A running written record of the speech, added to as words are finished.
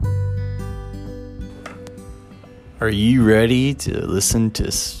Are you ready to listen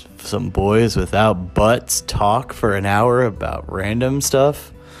to some boys without butts talk for an hour about random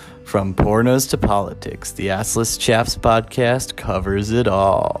stuff? From pornos to politics, the Assless Chaps podcast covers it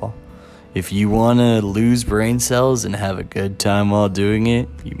all. If you want to lose brain cells and have a good time while doing it,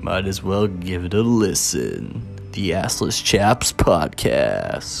 you might as well give it a listen. The Assless Chaps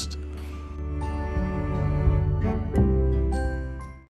podcast.